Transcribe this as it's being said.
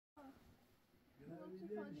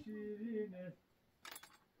شیرینه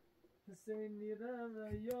حسینی رم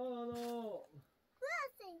یادم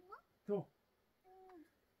تو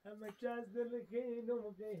همه کس دل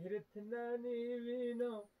خینم غیرت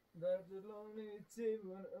ننیوینم در دلم هیچی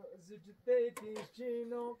بون زجده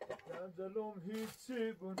تیشینم در دلم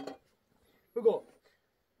هیچی بون بگو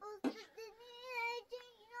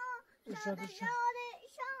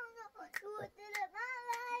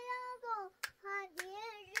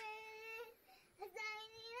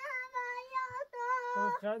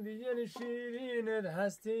خندیه شیرینت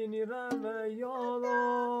هستینی رم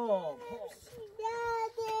یادم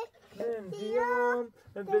تیام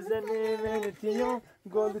بزنه من تیام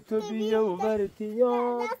گل تو بیا و بر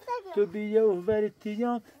تیام تو بیا و بر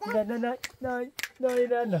تیام لا لا لا لا لا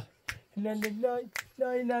لا لا لا لا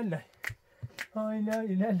لا لا لا های لا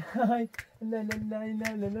لا لا لا لا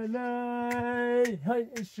لا لا لا لا های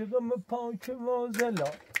عشقم پاک و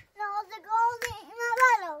زلا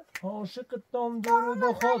عاشقتم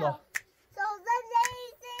درود خدا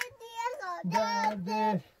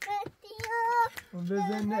درد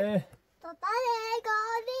بزنه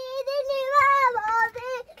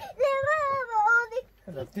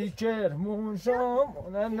رفتی کرمون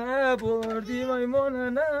شام نبردی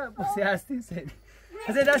مایمون نبردی هستی سری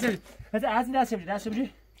هستی دست بری هستی دست بری دست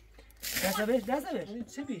بری دست بری دست بری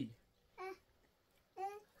چه بی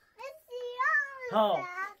ها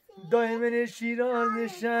دایمن شیراز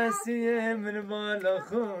نشستی من بالا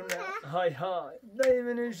خونه های های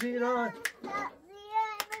دایمن شیراز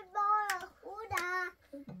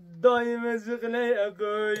دایم زغله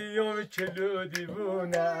اقایم چلو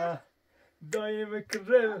دیوونه دایم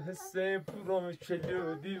کره حسین پروم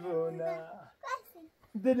چلو دیوونه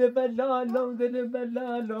دل بلالم دل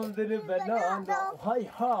بلالم دل بلالم های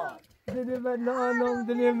های دل بلالم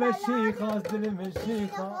دل مشی خواست دل مشی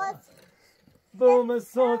خواست بوم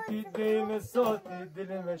ساتی دیم ساتی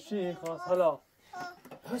دل مشی خواست حالا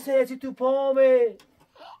حسین چی تو پامه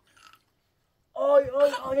آی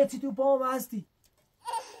آی آی چی تو پامه هستی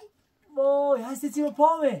وای هستی چی تو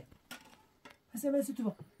پامه هستی من چی تو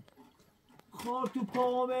پامه خار تو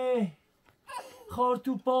پامه خار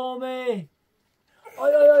تو پامه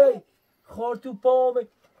آی آی آی خار تو پامه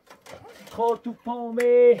خار تو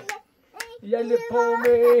پامه یل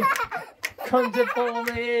پامه کنج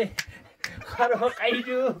پامه خرا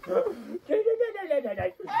قیدو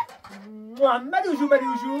محمد وشو بری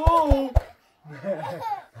وشو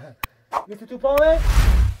یه تو پامه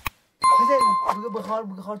بگه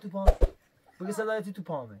بخار تو پامه بگه صدایتی تو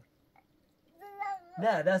پامه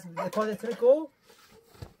نه دست پاته ترکو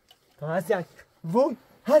تو هستی وای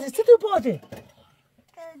هستی چی تو پاته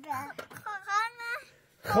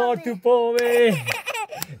خار تو پامه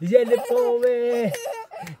یل پامه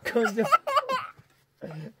کنج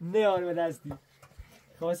نه آره به دستی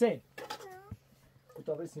حسین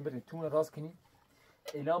تا برسیم بریم تون راست کنیم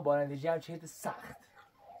اعلام بارندگی هم چه سخت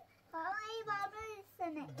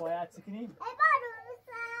باید چی کنیم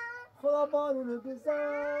خدا بارونو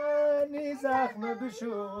بزن نی زخم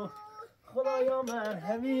بشو خدایا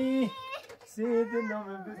مرهمی سید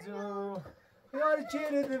نام بجو یار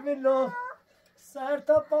چیره ببینم سر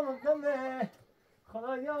تا پام کنه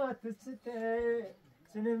خدایا تسته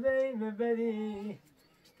سنوی مبری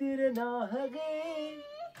شتیر ناهگی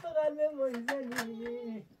بغل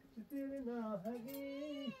مویزنی شتیر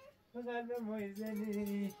ناهگی بغل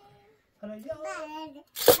مویزنی حالا یا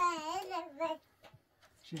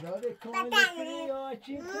شداره کالتری یا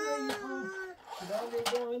چی تمیخم شداره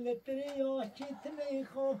کالتری یا چی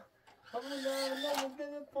تمیخم همون نام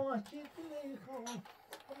دل پاچی تمیخم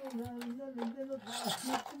همون نام دل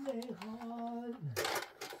پاچی تمیخم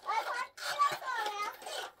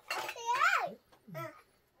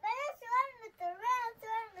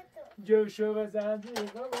جوشو و زنده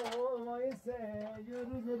مایسه یه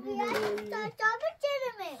روز بیایی تابه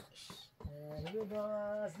چرمش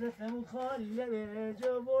باز نفهم خالیه به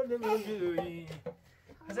جو برده بردوی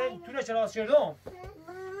مثلا تو نه چرا آز کردم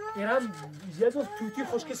این هم یه دوست توتی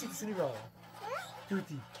خوش کسی کسی نگاه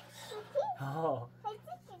توتی ها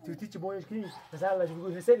توتی چه بایش کنی مثلا الله جو بگو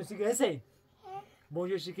حسین اسی که حسین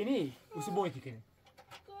بایش کنی اسی بایتی کنی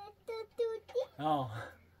توتی ها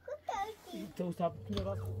تو سب تو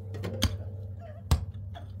راست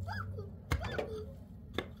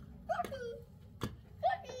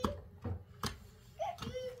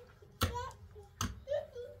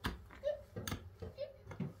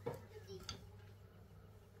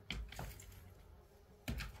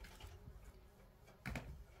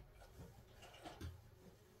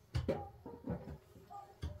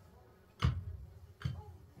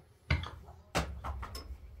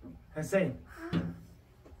حسین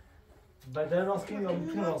بدن راست کنی یا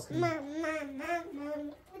میتونه راست کنی؟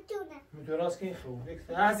 میتونه. میتونه راست کنی خوب.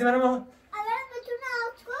 هستی برای ما؟ الان میتونه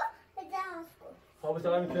آت کن بدن آت کن. خواب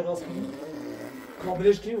تا میتونه راست کنی؟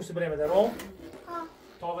 کابلش کنی اوست برای بده رو؟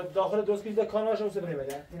 تا داخل دوست کنی کانالش اوست برای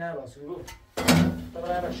بده. این هم راست کنی. تا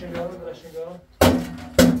برای رشنگارم.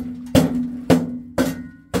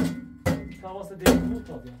 تا واسه دیگه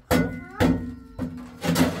تا بیا.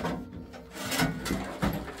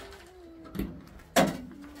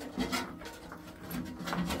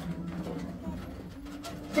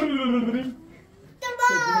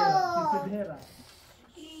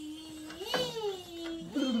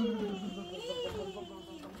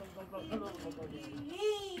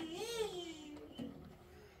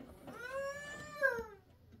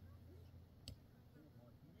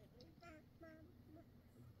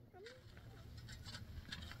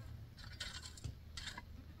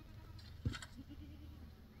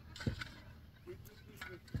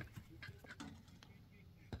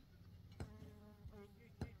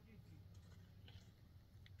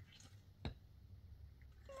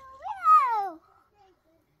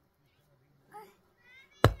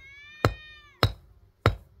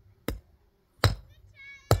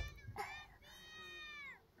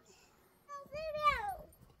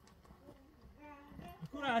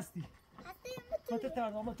 هستی متر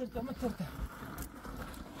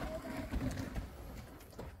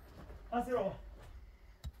هستی رو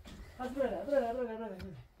هستی بره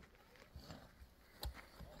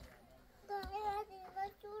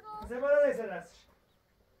زباله نیست دستش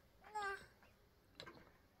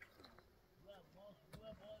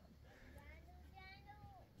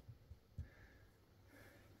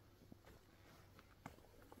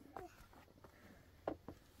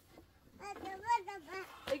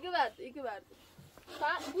İki verdi.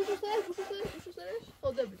 Bu şu sereş,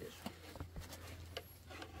 o da bilir.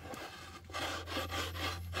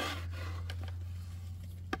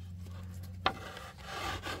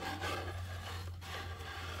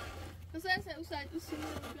 Mesela sen usulü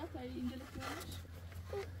biraz daha incelik görmüş.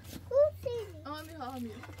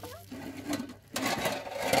 Hamir.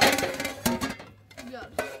 Gör.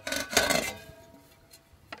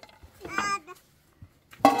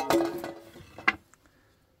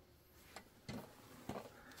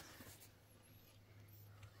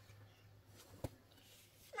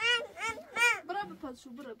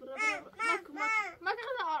 Şu bura. Mak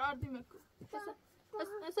kadar ardım yok.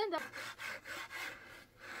 Sen de.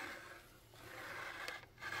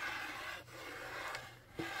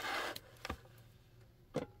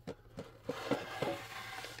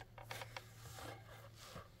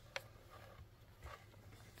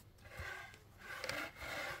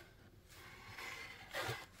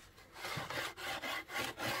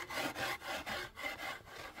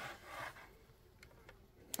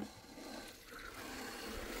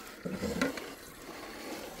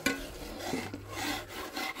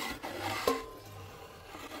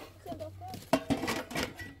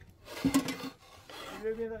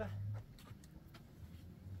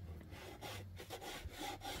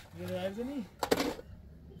 Zeni?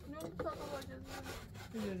 Yok sana bakacağız.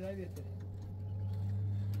 Güzel yeter.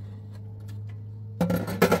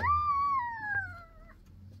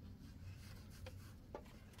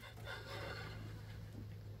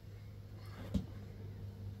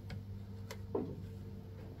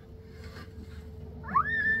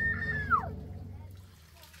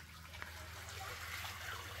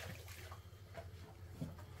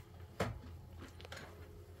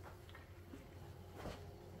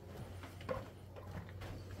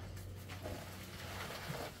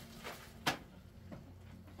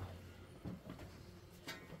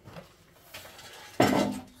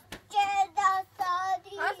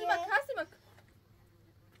 Hasi bak.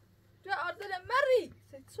 Ya Arda'yla Mary.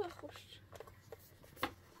 Sen çok hoş.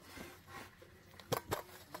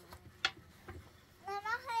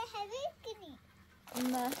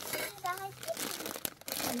 Ne?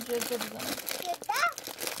 Önce de zaman.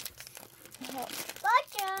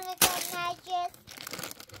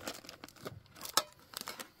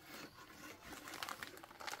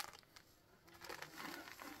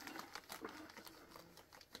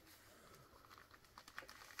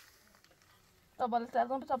 Tabalı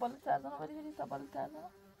terden veri tabalı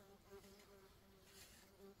terden.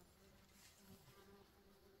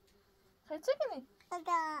 Hayır çekini.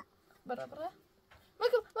 Bra.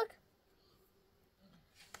 Bak.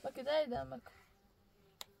 Bak ideyden bak.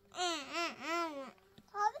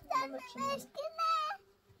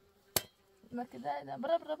 Bak ideyden.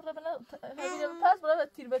 Bra. Bana hayır pas bra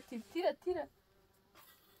tira.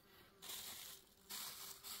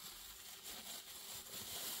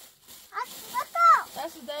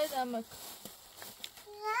 Nasıl ideyden bak.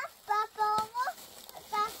 Papa.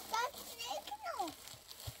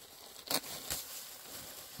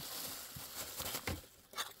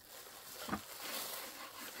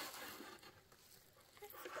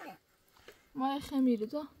 خميره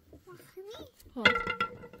ده خمير ها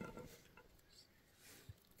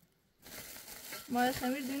ما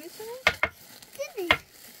خمير دي نسمه كده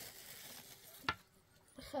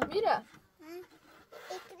خميره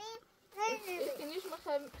اكريم اكنيش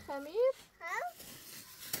خمير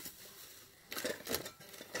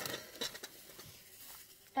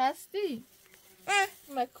هستي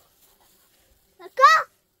ماكو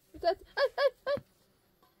بتاعت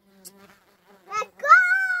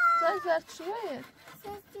اي زرت شوية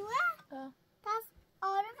اه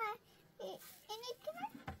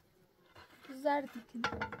زرد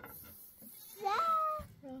كده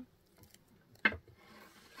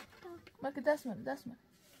ماكو دسمة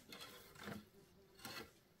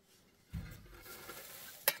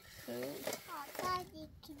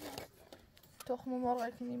تخم مرة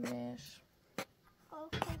كني ماش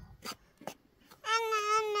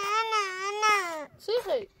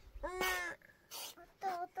صيحي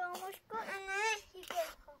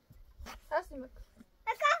هاسمك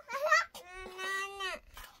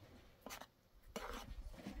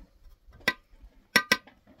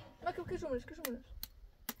ماكو كشوملش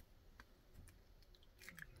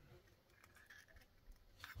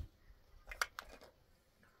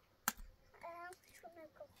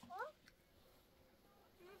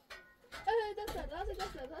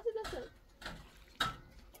دستر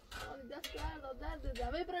ده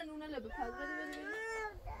بيبرن ولا بفاز بدي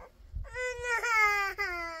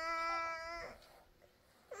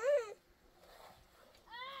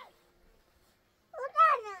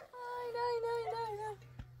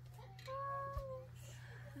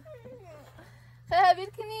خيها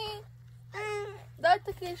بيركني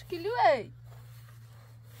دارتك ليش كيلوي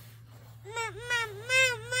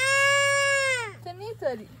تني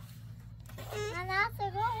تري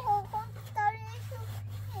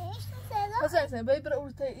مثلا بيبرا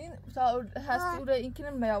أورتين بتاع هاستي أورا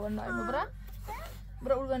يمكن ما يعورنا أي مبرا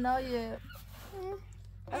برا أورنا ي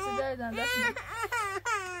أسداي ده دسمة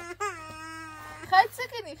خيت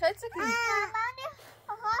سكني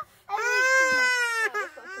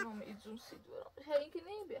تمام يجون سيدورا هاي يمكن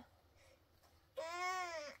إيه بيا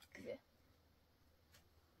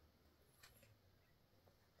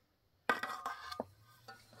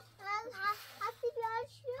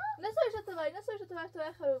نسوي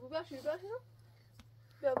تبعي خروج بياشي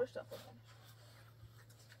بيا برش تاخذ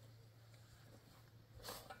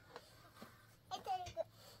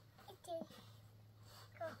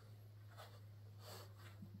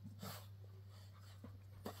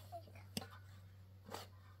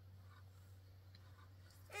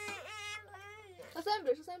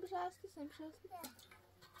سامبرش هاسكي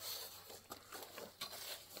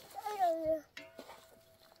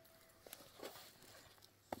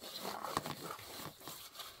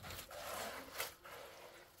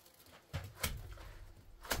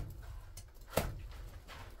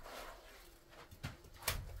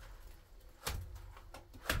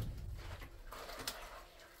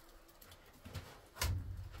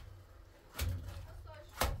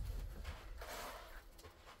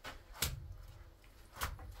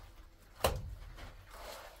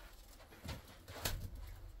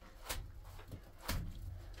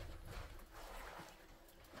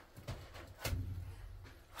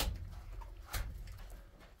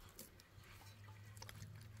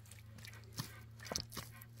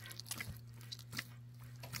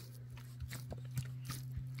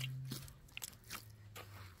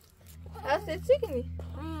Hasret çekini.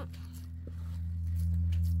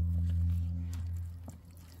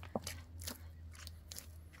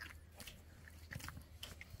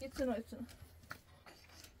 Gitsin o etsin.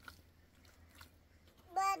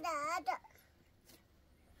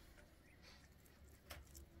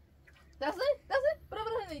 Das ist? Bra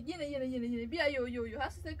yine. Bir yo.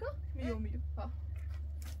 Hasret teka? Miyo. Ha.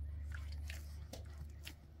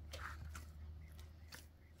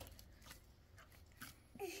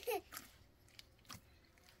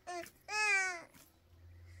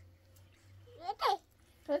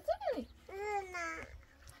 Hasret çekini.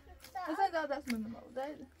 Sen daha das mı mal?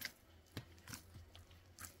 Değil.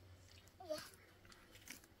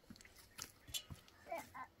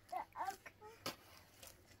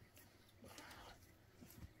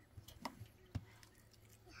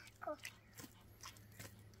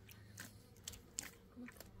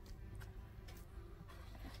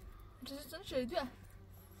真是对。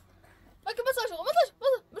Bakın mesaj.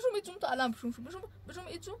 Bişum içim talan bişum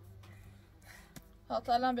içim. Ha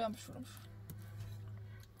talan bir bişum.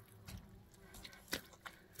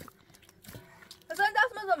 Sen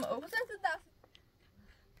ders mi zaman? Sen siz ders.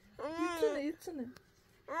 Yitsene.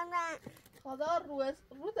 Kadar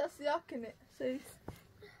rues yakine. Şey.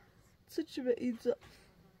 Sıçı ve iyice.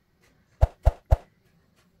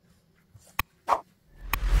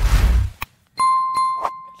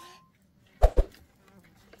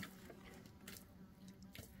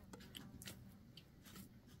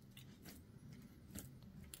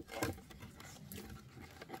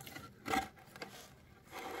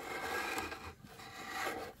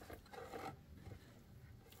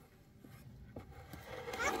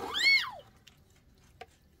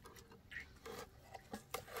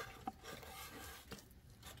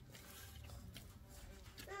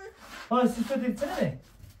 سیستو دیتنه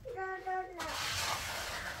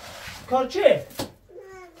کار چه؟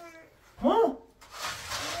 ها؟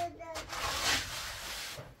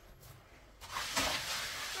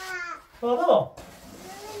 بابا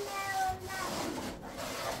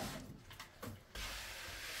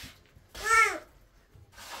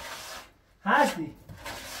هستی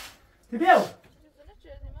تبیو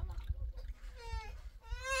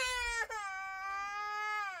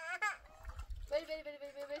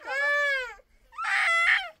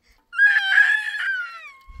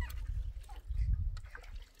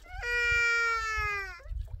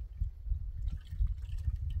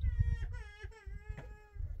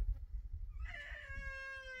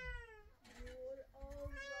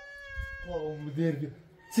مدير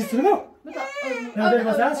سيستمو هذا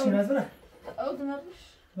المساس شنو هذا أود نرش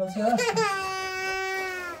مساس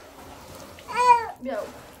بياو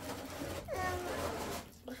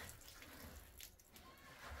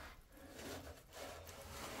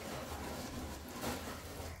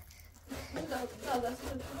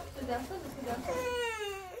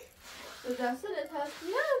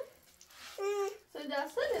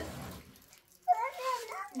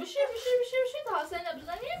بشي تحسين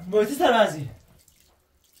بزني موتي ترازي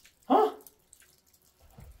ها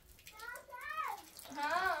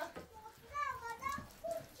ها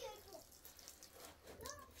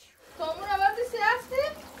تومون بعد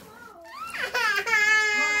سياستي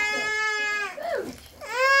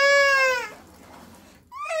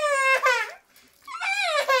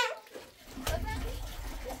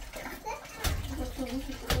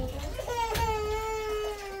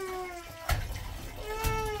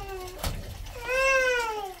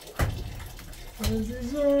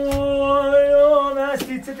زویون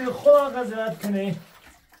هستی چه خدا قضاوت کنی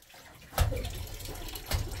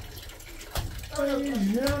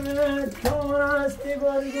تون هستی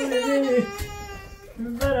بارگونی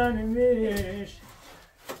برانمیش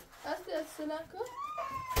هستی السلام کن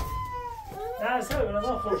نه سر کنم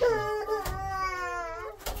ما خوش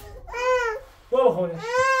بابا خونش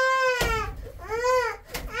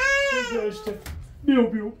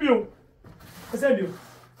بیو اصلا بیو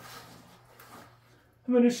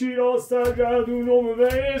من شیراز سرگردونم و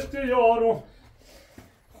اشتیارم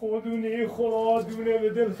خودونی خدادونه به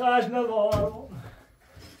دل خش ندارم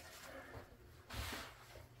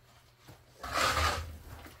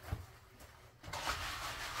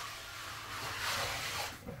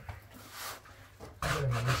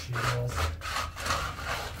من شیراز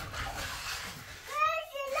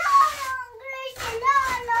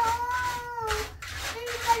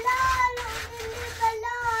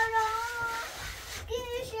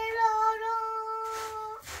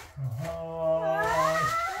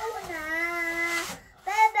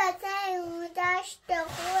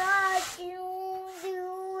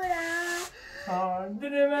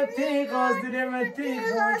دلمتیقاز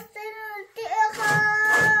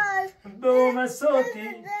دوم صوتی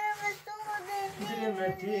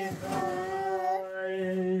دلمتیقاز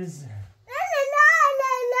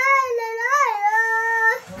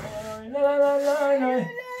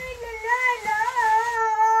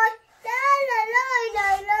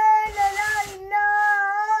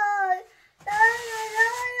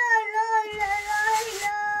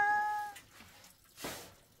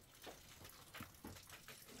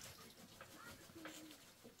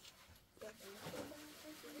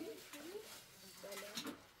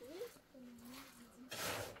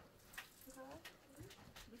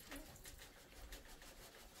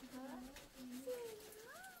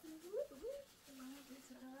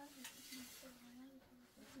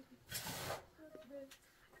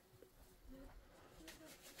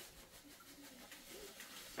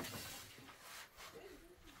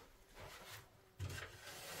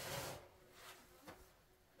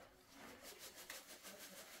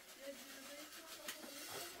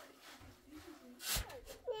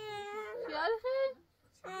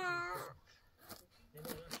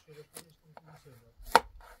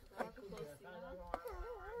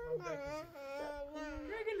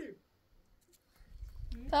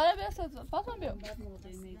تعالى بیا سازم فاطمه بیا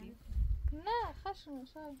نه خشم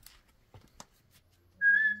شاید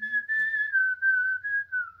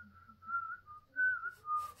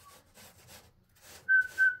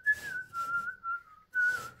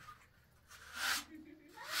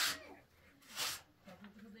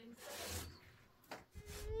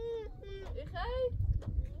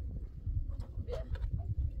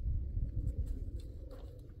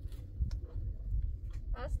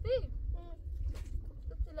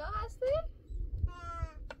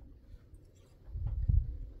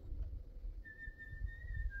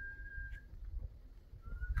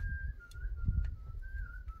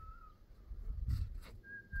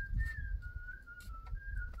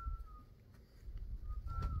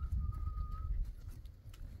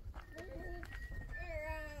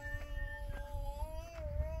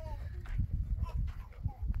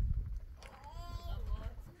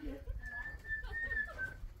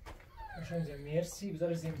اینجا مرسی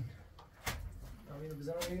بذار زمین اینو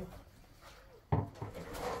بزنم بیو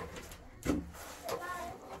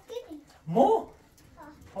مو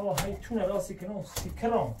های تونه راستی کنم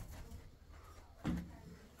سیکرام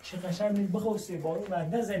چه قشنگ نیست بخواستی بارون من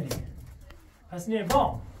نزنی پس نه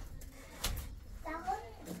بام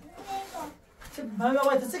من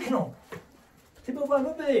باید سکنم تی بابا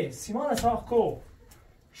بده سیمان ساخت کو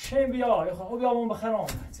شیم بیا یا خب بیا من بخرام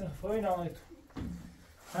فوی نامه تو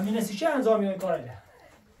همین نسی چه انجام میدن کاره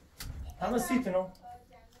همه سیتنو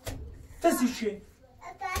تسی چه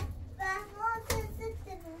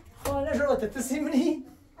خانه شروع تسی منی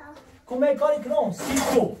کمه کاری کنم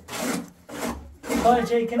سیتو کاری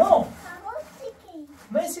چه کنم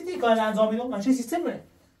من سیتی کار انجام میدم من چه سیستم منه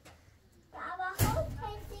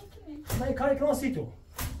من کاری کنم سیتو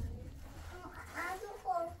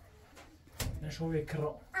نشوی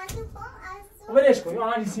کرا ولش کن یا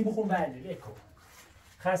انگلیسی بخون بله لیکو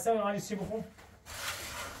خسته یا انگلیسی بخون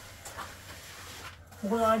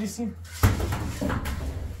بخون انگلیسی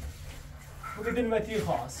بگه دلمتی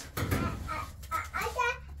خاص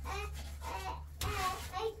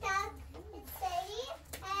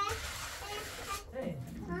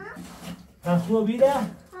من خوب بیده؟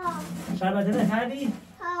 شربت نخندی؟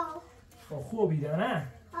 خوب بیده نه؟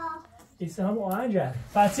 ایسته هم آهنجه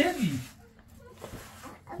بچه بی؟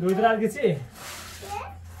 دویدر الگتی؟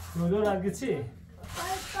 دویدر الگتی؟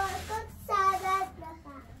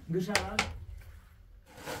 گشن؟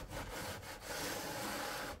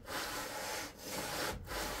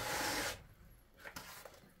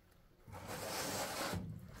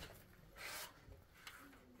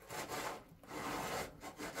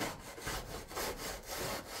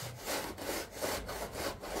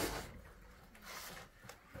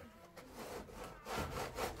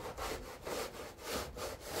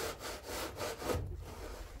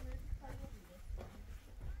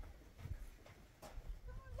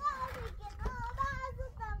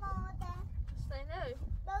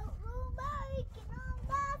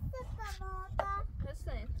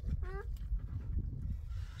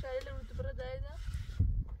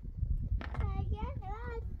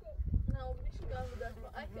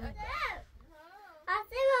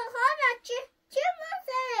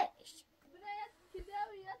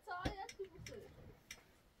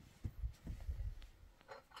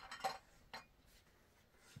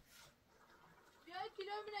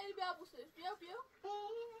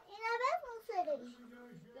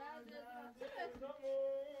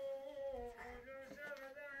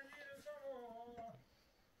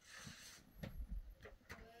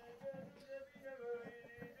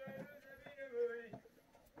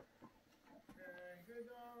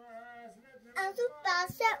 تو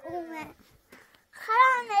بسه اومه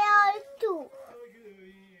خرانه یاری تو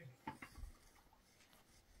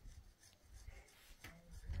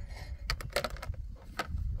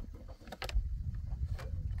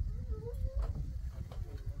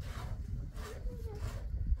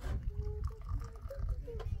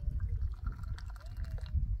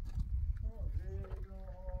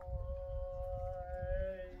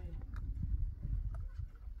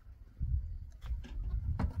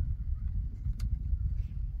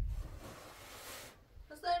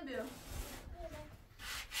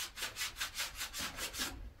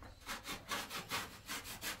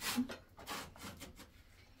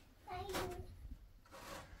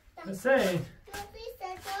Say.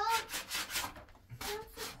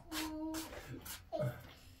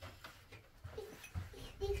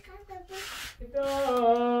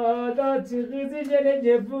 Da çıkızı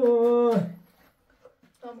gelecek bu.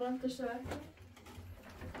 Tamam teşekkür.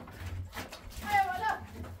 Ay valla.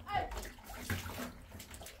 Ay.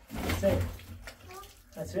 Say.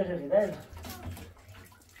 Açıyor gidelim.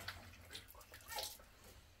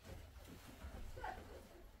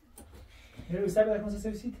 Ele sabe como você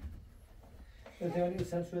se veste? Eu tenho ali o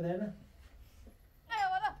Santos Federer.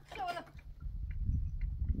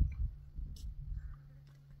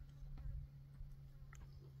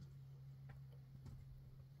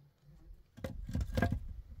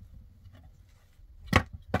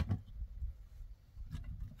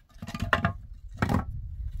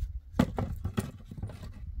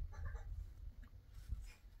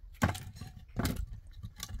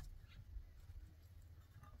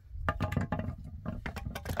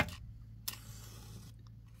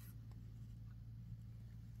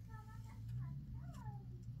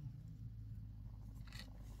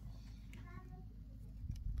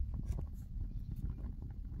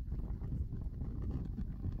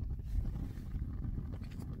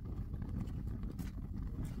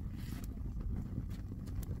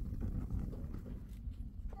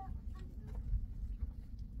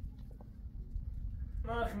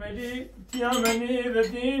 مخملي تيامني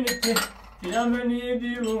بدينتي تيامني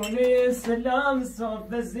ديوني سلام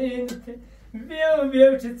صوب زينتي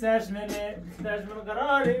بيو تتشملي تشمل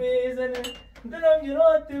قراري ميزني دلم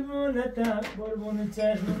جرات بونتا بوربون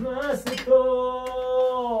تشمل ماسكو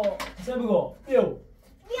سبقو بيو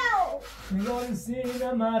نقول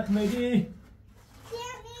سينا مخملي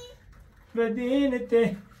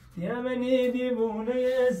بدينتي تيامني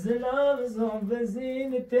ديوني سلام صوب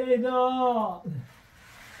زينتي دا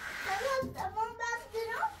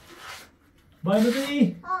باید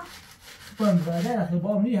بگی؟ باید بعدا اخی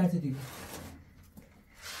باب نی هستی دیگه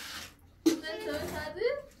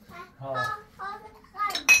ها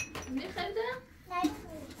می خریدم؟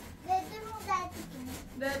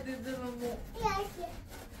 دردمو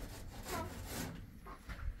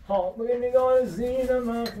ها مگه نگاه زینه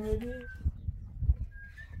مخملی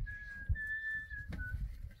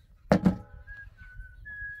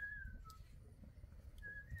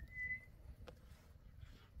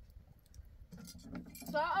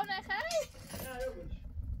ساعة نخرید؟ نه یه بودش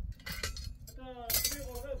تا توی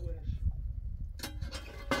قوه بودش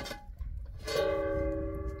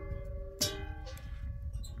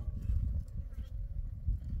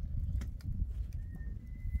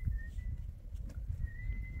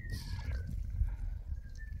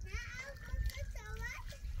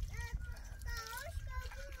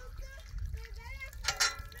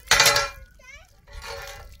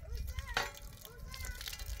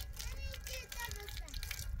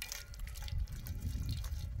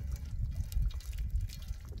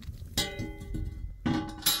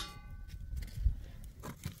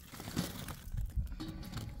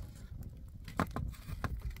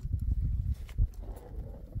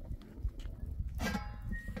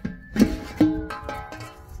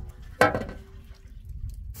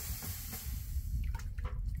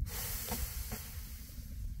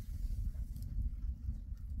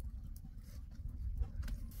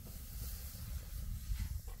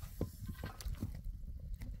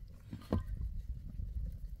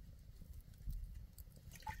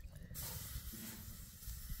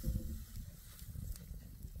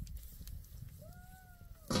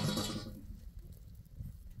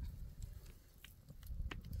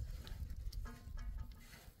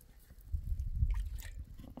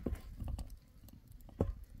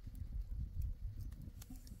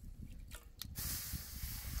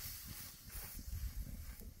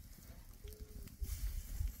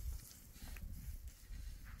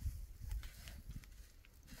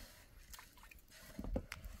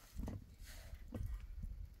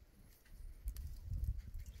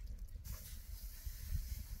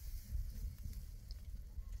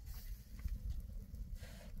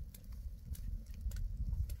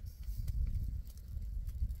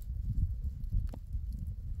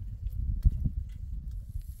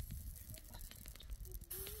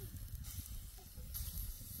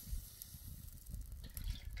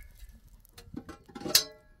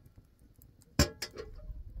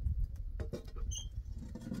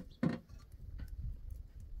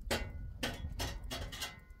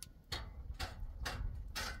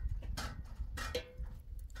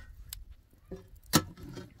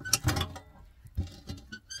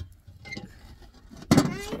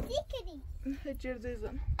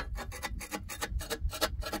Çirdiğizim.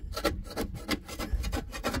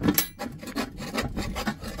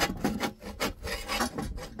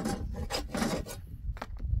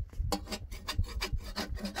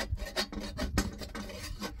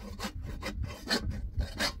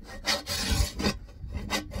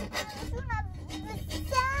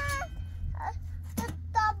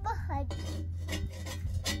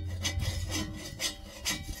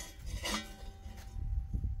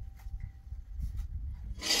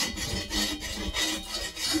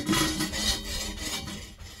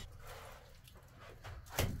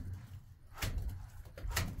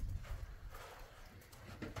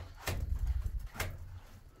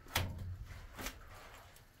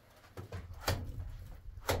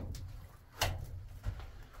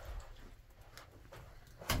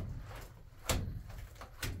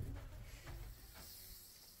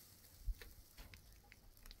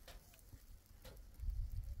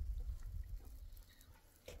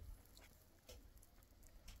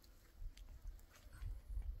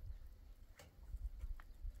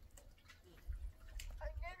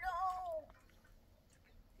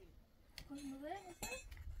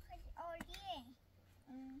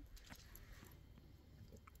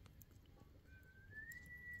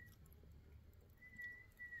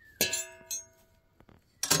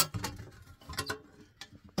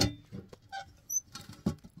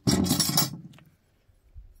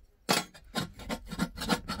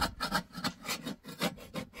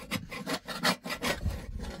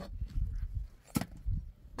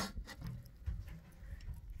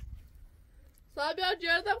 Tabii ya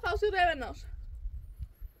ciğerdem kalsın revenler.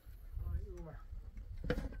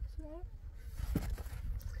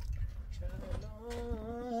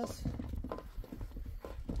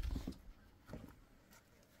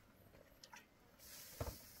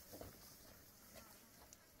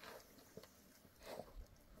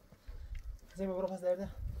 زي ما بروح أسأل ده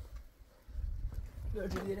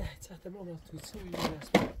الأرجل دي راح تحت الأمر تسوي الناس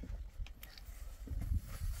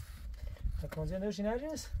هكون زين ليش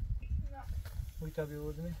ناجس؟ لا ويتابع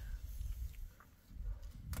وزني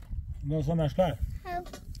ما صار مشكلة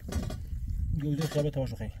جوزي خربت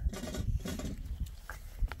هواش خير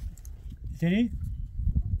تري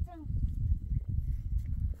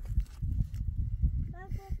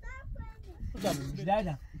مش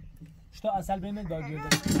دايدا شو أصل بيمن باقي ده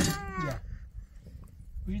يا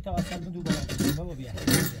ويجي تا أصل من دو بابا بيا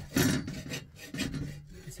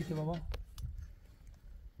کسی که بابا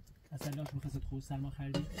اصلا شو خواست خود سلمان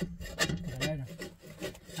خریدی بله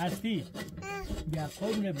هستی بیا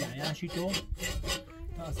قربونه بیا یعنی تو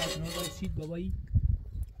تا اصلا کنار دارد شید بابایی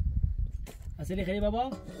اصلی خیلی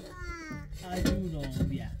بابا عجونو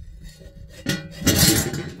بیا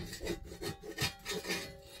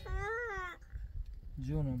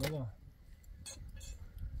جونو بابا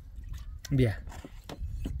بیا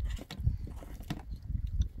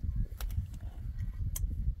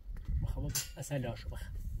بخواب اصلا هاشو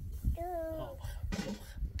بخواب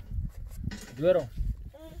دوارم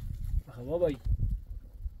بخواب بابایی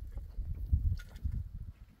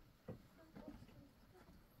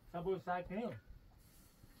سبو ساکنیم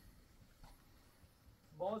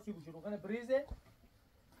باز چی بوشه روغن بریزه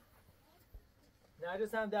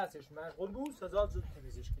نرس هم دستش مشغول بود سزاد زود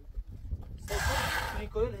تمیزش کنید سزاد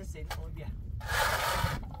میکنید حسینی کنید بیا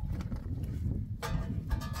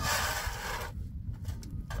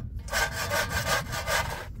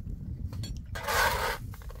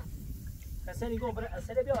حسینی کن برای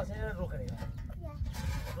اصله بیا حسینی روغنه یاره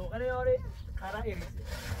روغنه یاره قرار ایریزه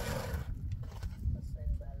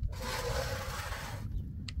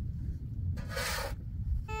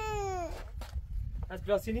از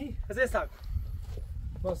براسینی؟ از این ساک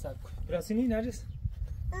باز ساک براسینی نرس؟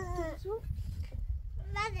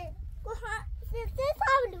 بله سه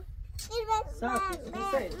سابلو ساک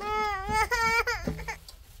حسین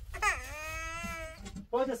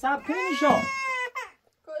باید ساب کنی شو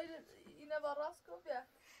Koyun yine var raskop ya.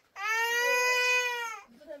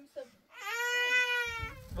 Buraya misal.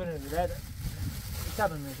 برنه بیرده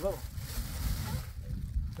بیتابه میش بابا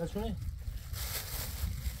نشونه؟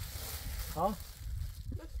 ها؟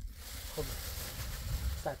 خب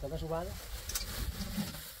ساک دادن شو بعده؟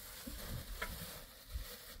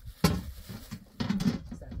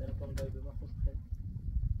 ساک داره کنم دایی به من خوش بخیر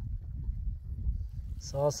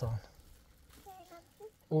ساسان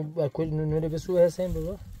او با کل نونه بسو حسین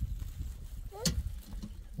بابا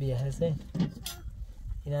بیا حسین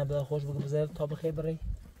این هم بدا خوش بگو بذار تا بخیر برای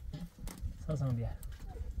ساسان بیا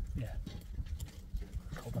بیا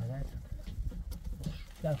خوب بردن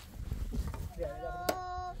بیا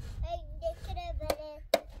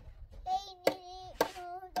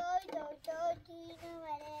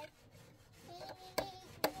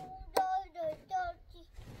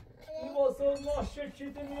این واسه ما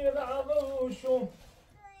شکیت میره عواشم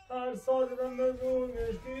هر سال دم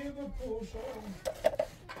بدونش گی بپوشم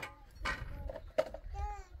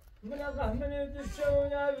من رحمن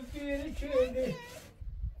دشون الگیری کردی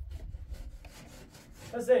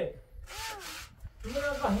حسین من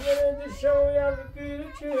رحمن دشون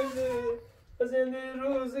الگیری کردی از این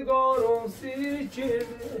روزگارم سیری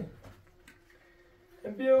کردی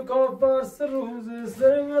بیو کافر سر روز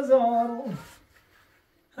سر مزارم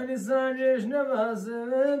هنی سنجش نماز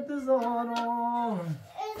انتظارم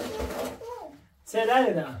سلام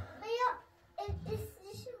ده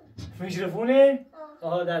میکروفونه؟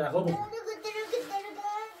 آه ده خب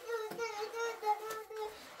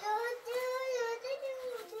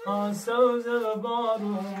آن سوز بار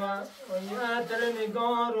اومد آن عطر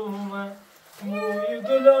نگار اومد موی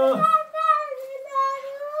گلا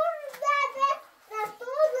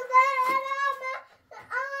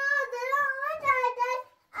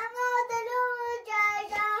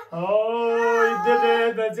آی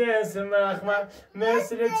دل به جسم مخمر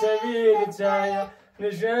مثل چویل چایا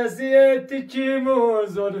نشستی تکی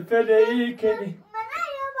موزول فلی کنی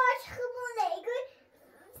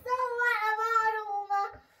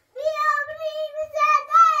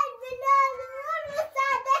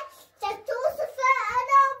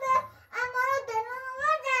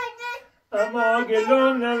اما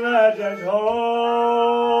گلون نمجش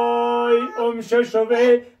های امشه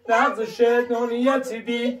شوه نغز شیطانیتی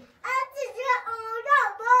بی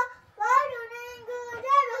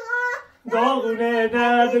داغونه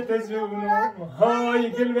درد تزونو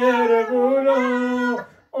های گل مهربونو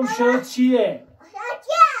امشا چیه؟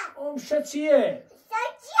 امشا چیه؟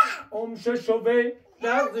 امشا شبه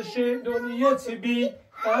لغزش دنیا تبی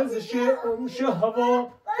لغزش امشا هوا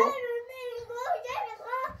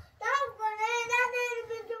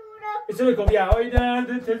اسم کبی های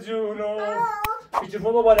درد تزونو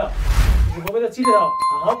میکروفون بالا میکروفون بده چی دارم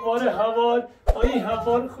هوار آی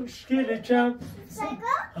هوار خوشگل کم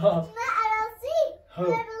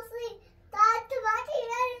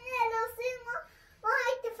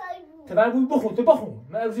تبر بخون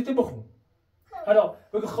من عروسی تو بخون حالا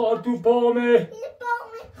بگو خار تو پامه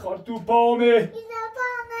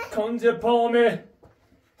کنج پامه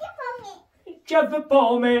کف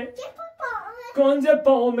پامه کنج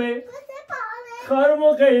پامه خرم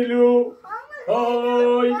و قیلو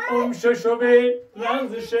های امشا شبه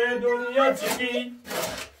لغزش دنیا چی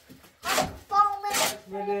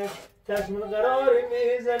چشم قرار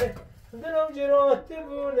میزنه دلم جرات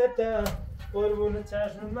بونتا قربون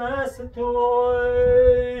چشم مست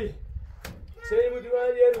توی چه بود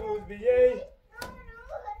یه روز بیایی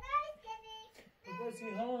بسی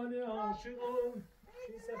حال عاشقم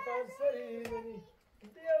این سفر سری بری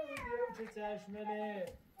دیو چه چشمنه